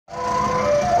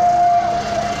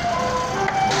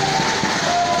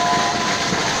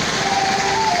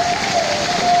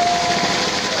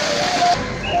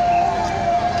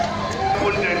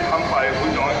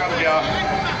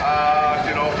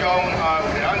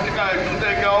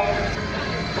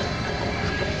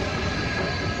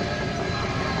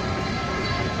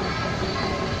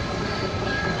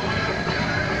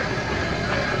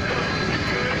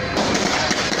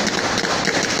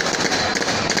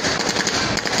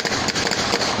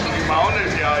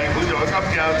感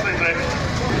谢，谢谢。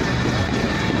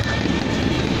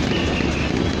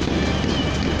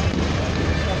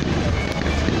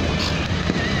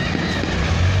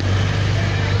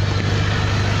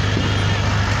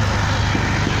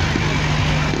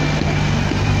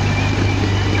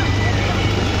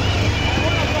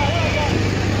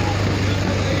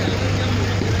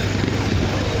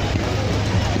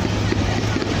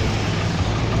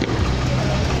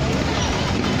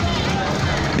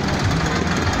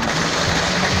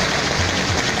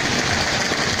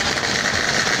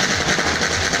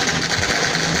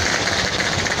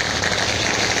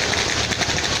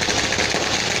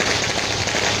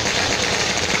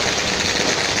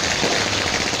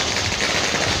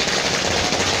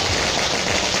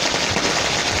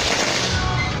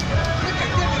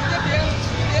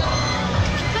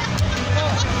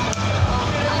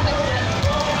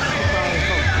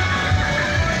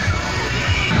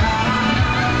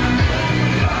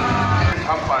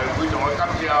 非常的感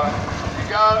谢，而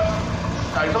且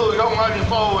在座向咱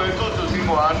所有的主持人员，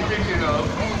以及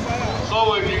所有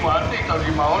人员第12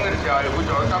万分的谢，非常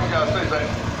的感谢，谢谢。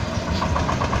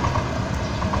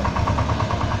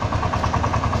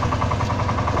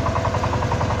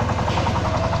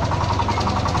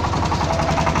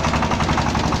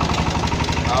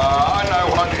按来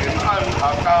欢迎，按客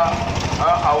家，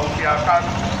后社工，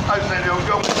按西凉乡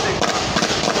的政府，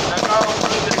来到这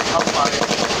里参拜。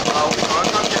 非常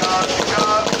感谢，而且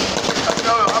大家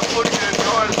有按本县所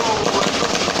有所有的主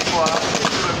持人员，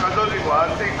工作人员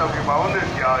第12万分的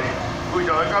谢意，非常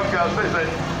的感谢，谢谢。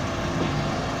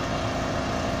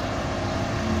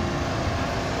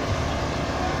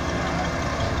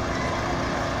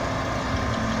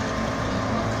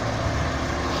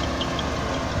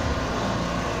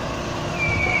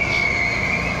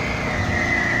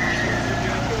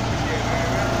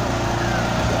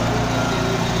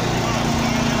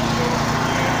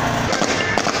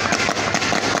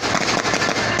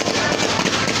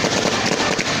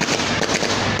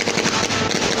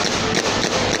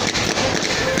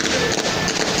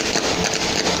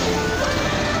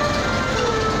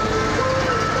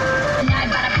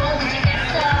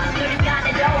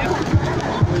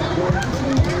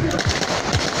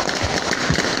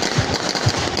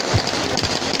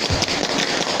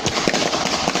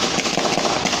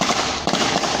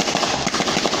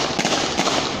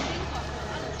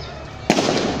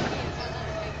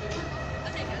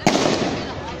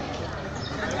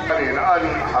按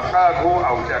客家区后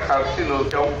社区信号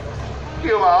宫，叫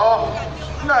嘛哦，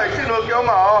那是信号宫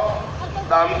嘛哦，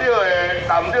南岛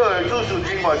的主持人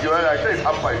员就要来这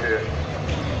参拜者，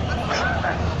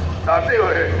南岛的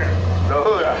就好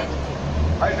啦，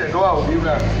还是多有油啦，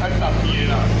还10年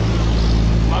啦，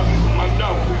蛮照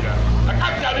顾啦，感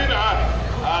谢你啦，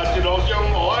一路上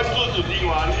我按主持人员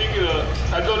以及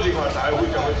工作人员大家非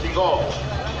常的辛苦。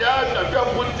 也代表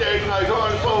本地来所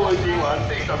有人员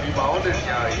第12万分的谢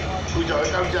意，非常的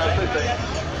感谢，谢谢。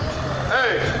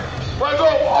我讲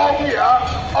王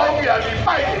爷是拜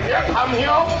一个参香，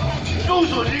主持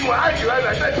人员爱就爱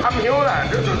来这参香啦，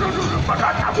把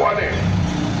他打关的。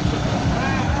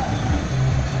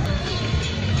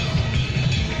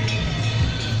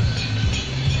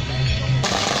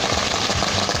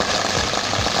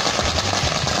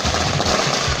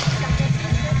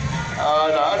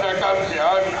来感谢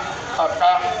客家，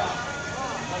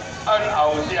按后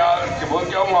社一本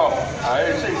奖吼，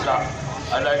性格，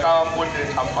来到本地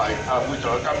参拜，非常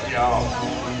的感谢吼。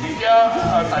而且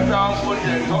代表本地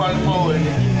所有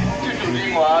技术人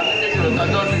员、一个工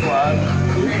作人员，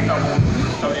第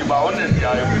12万分的谢，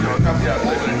非常的感谢，谢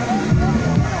谢。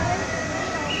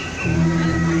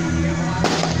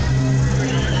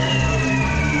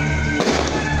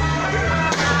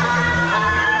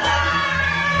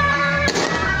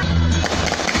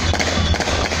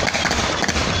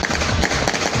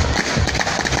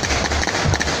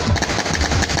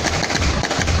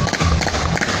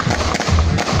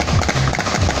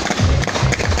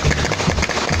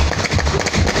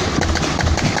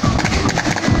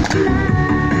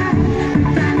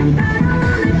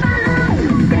 Bye.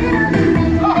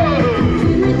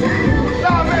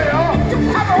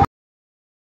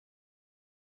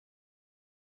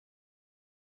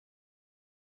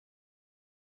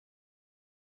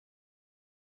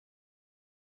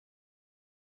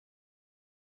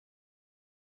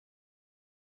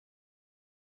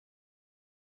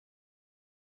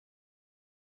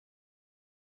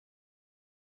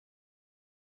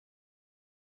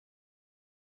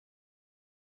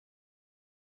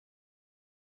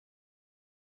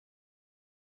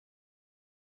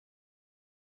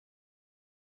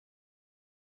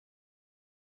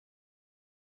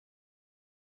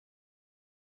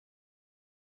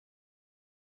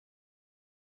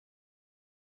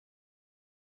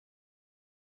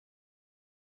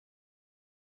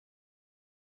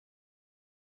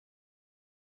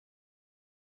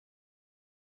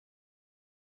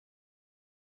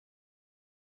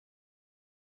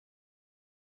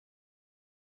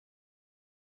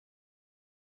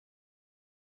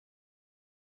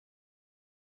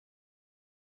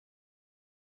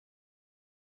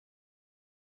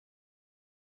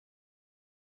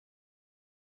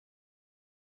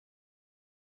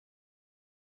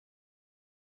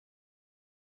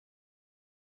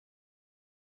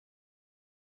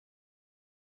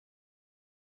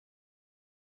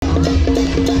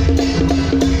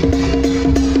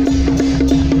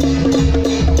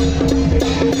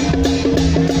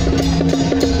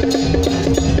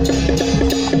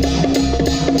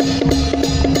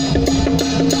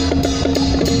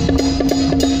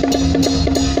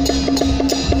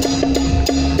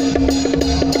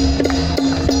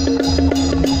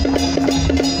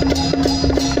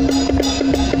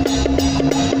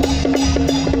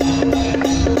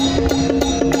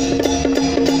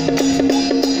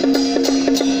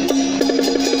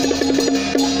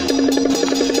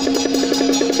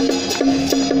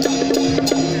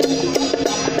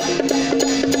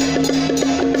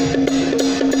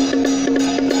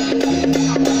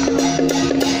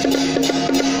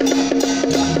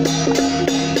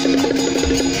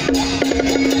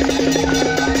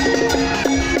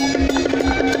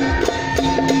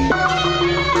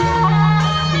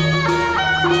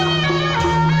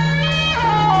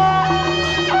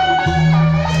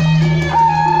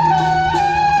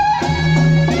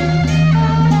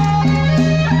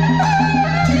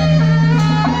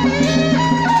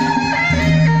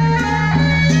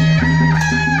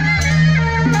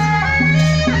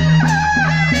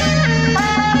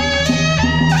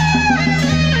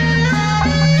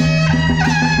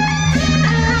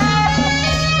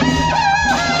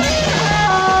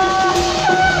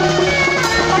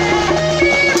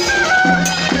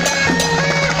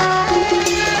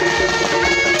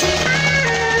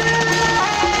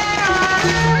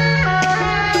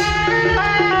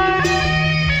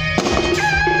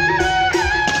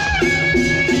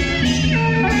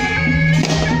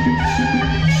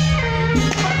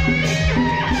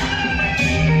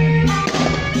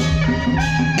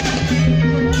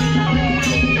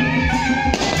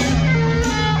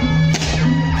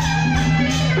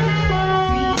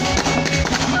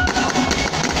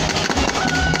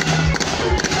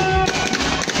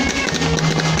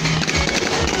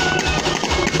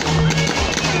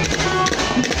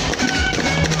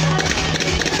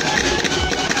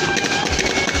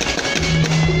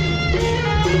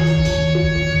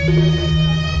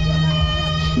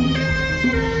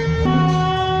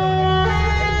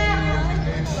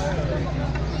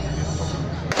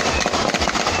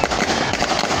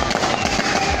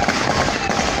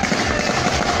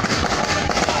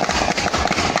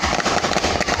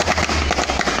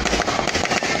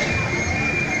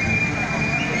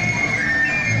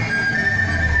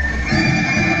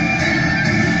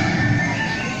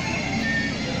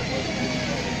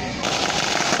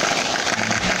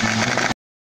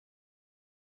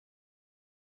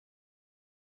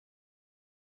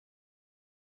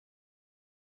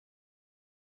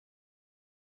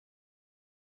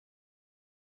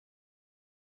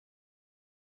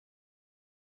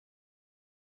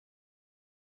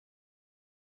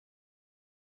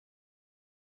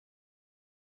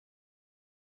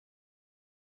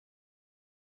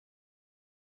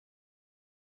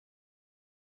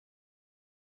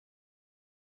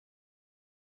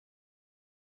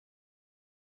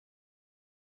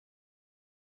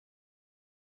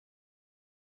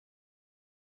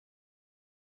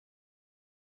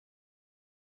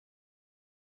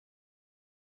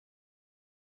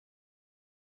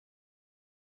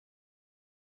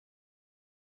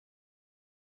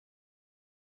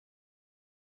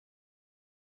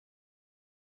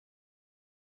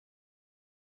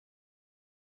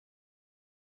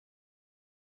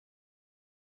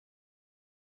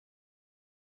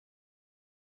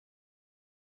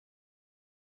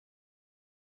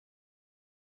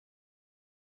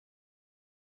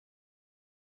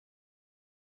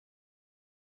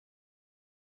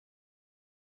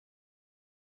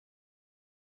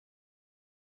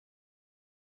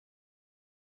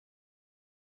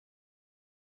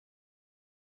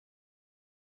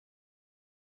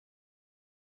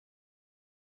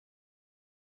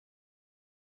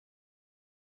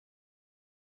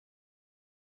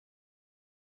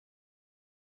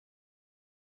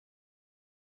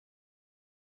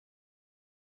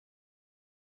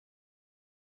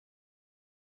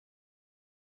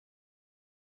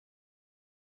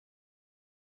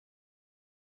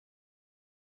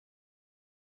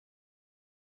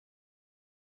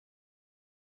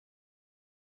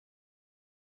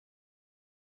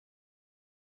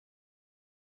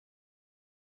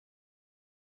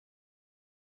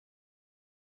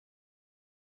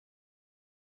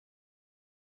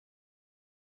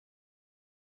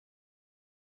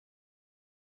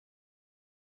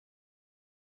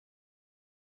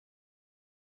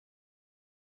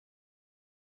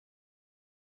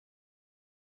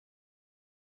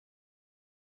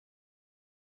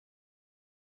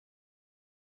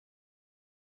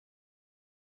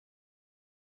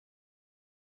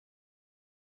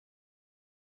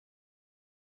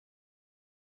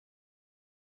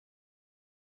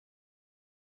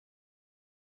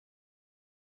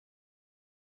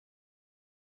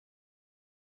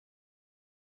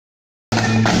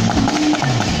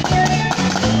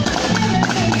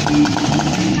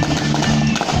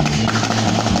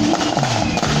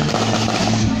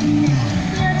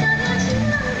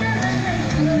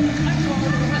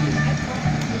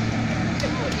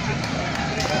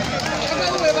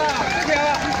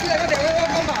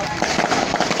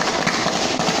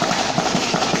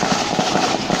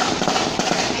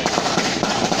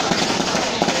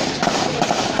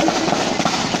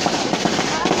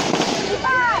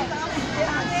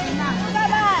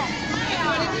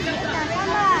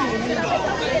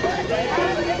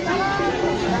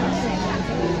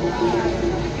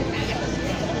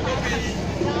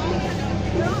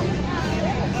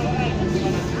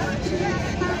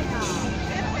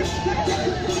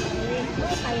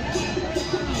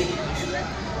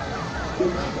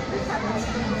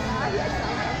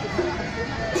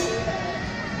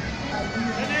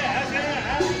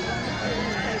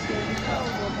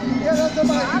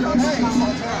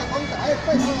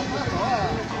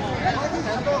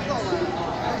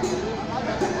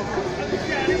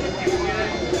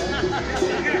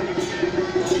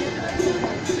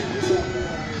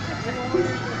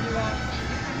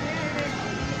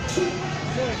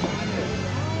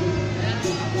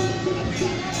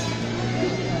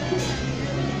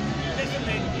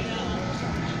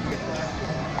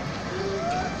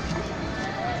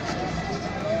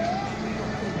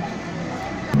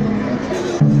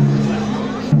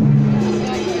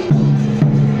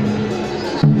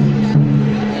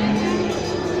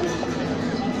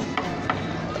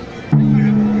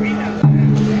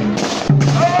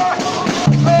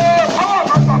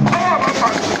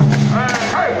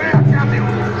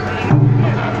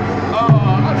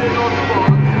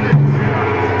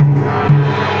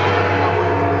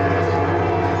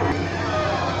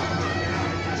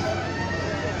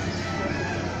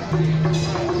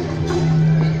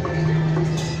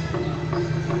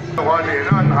 欢迎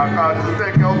咱客家自治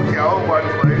宫侨元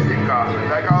帅性格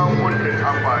来到本地参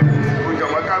拜，非常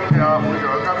的感谢，非常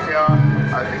的感谢。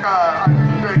即个自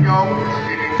治宫今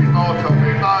年一度上最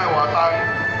大的活动，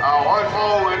我所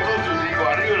有的主持人员、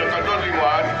你个工作人员，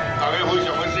大家非常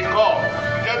的辛苦，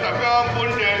而且代表本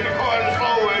地看所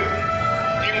有的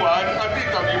人员42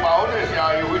万的社会，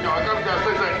非常的感谢，谢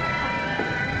谢。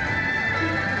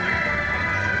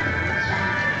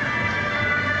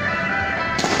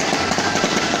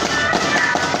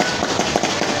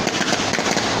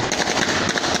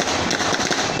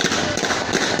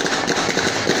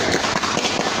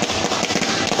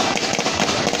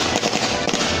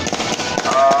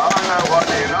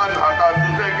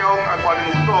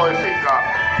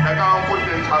 来到本地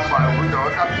参拜，非常的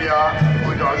感谢，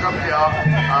非常的感谢。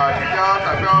而且代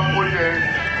表本地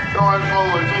咱所有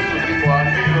主持人员、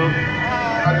这个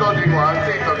工作人员42万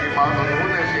人份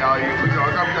的社会，非常的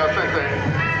感谢，谢谢，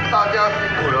大家辛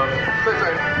苦了，谢谢。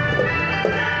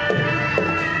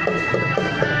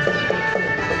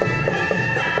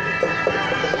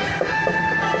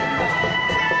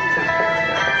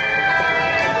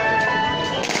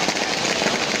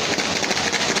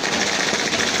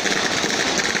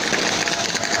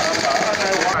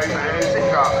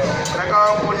 大家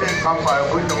本地参拜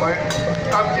非常的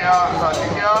感谢，而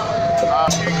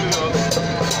且这个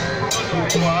主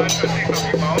持人员42万的社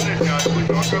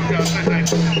会非常感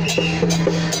谢，谢谢。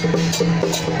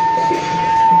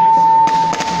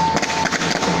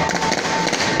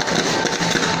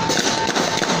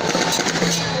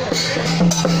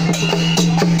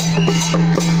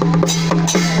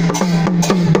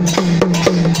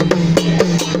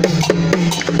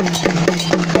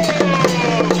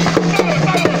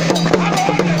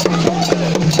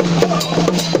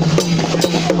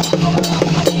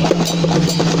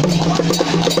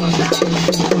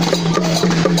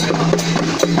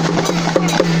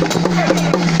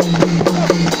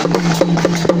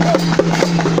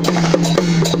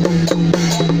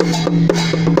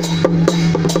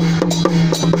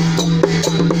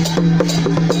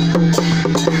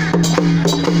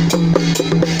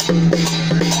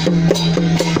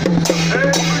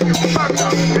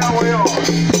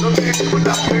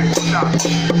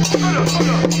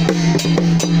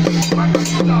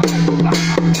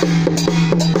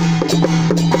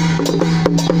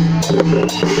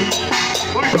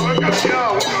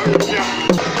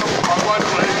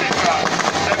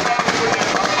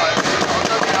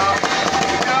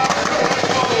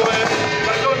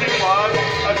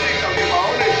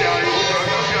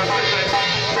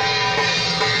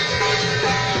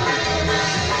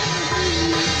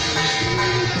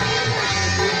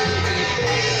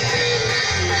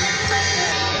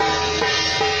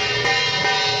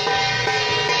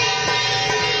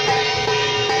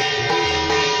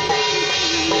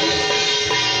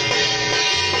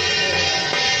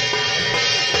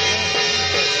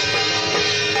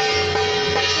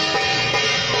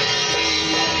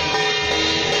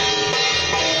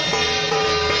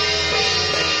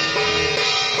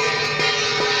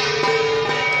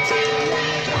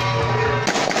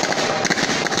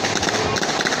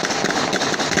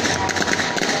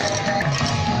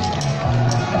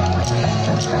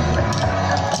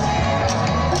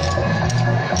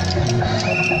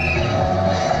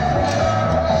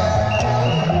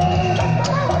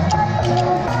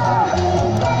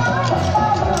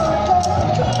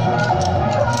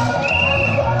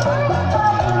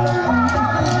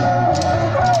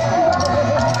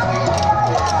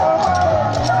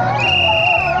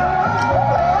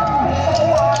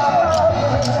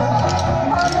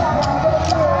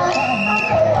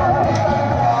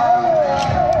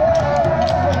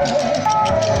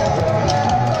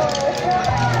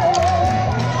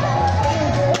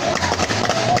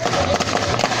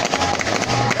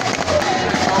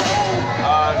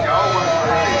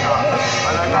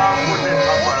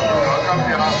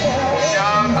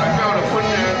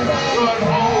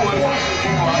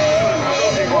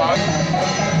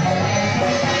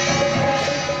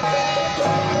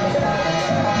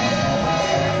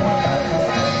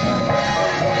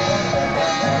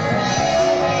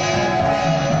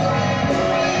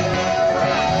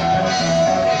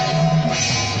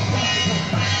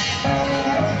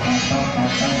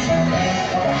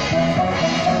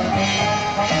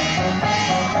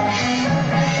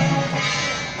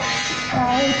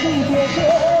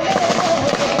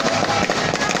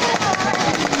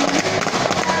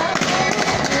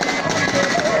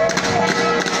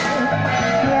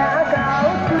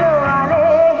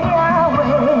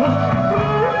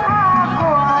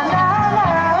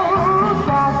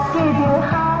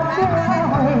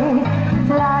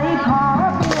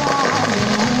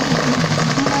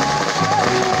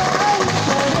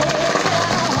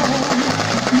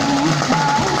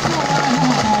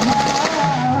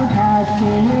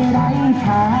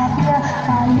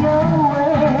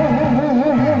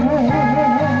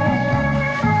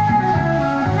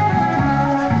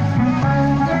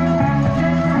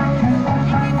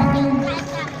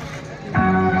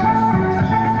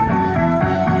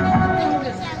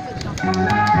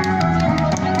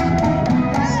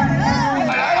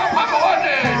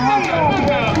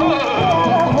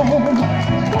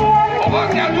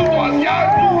家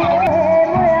主导。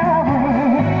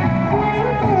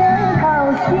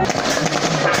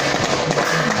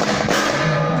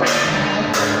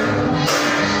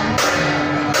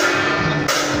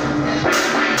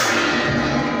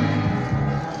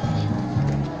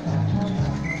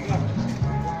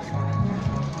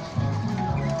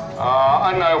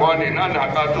咱来欢迎咱客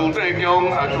家主祭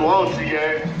宫主后事的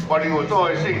欢迎有做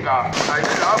的性格，来这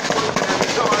啊本地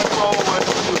做安保卫主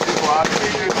持人员，这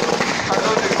个看到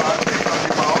这个40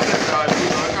毛的感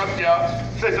谢，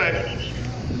谢谢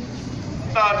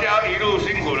大家一路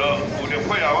辛苦了，有着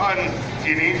配合按一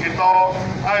年一度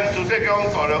按主祭宫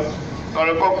大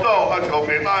了工作从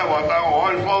北大活动，我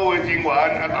按所有的人员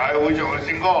大家非常的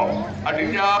辛苦，而且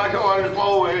向按所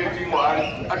有的人员第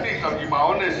12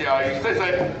毛的谢谢，谢谢。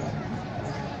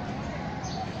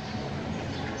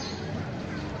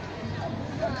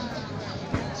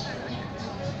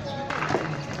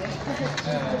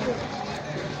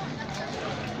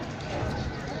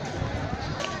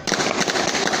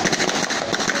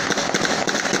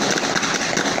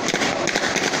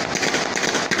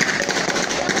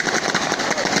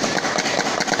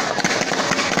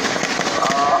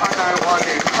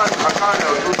咱客家了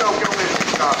主教宫的时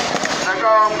间，大家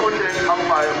本地安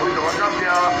排非常的感谢。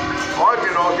我一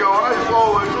路上按所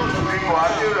有的主持人员、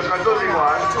就是工作人员，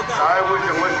大家非常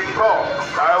的辛苦，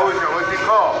大家非常的辛苦，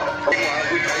非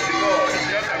常辛苦。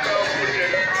也大家本地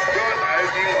所有大家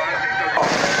人员非常好。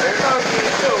下当时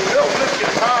就有我们检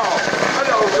查哦，就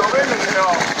上面两个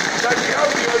哦，但是要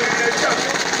标准的下手，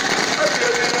标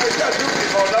准的下手是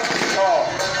无咱哦，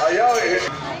也要会。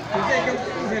你这跟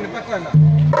今天的八卦嘛？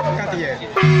家己的。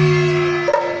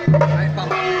来放。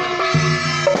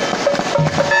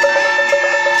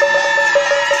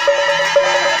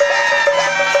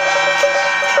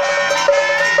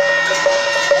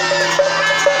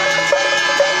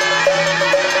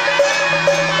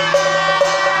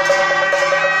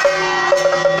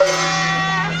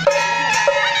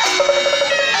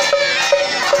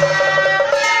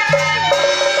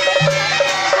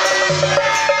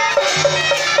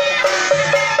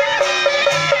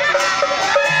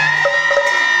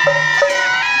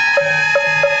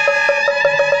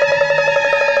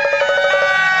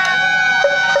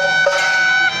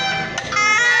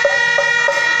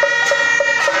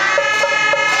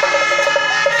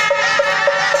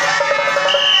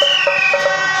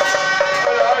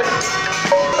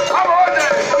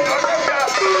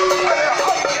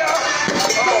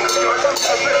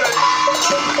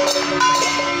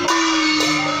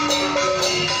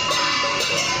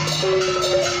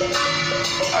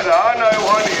咱来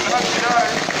欢迎咱现在，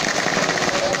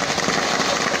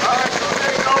主祭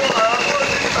宫我们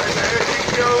大家的新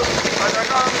旧，大家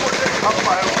本地安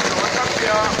排。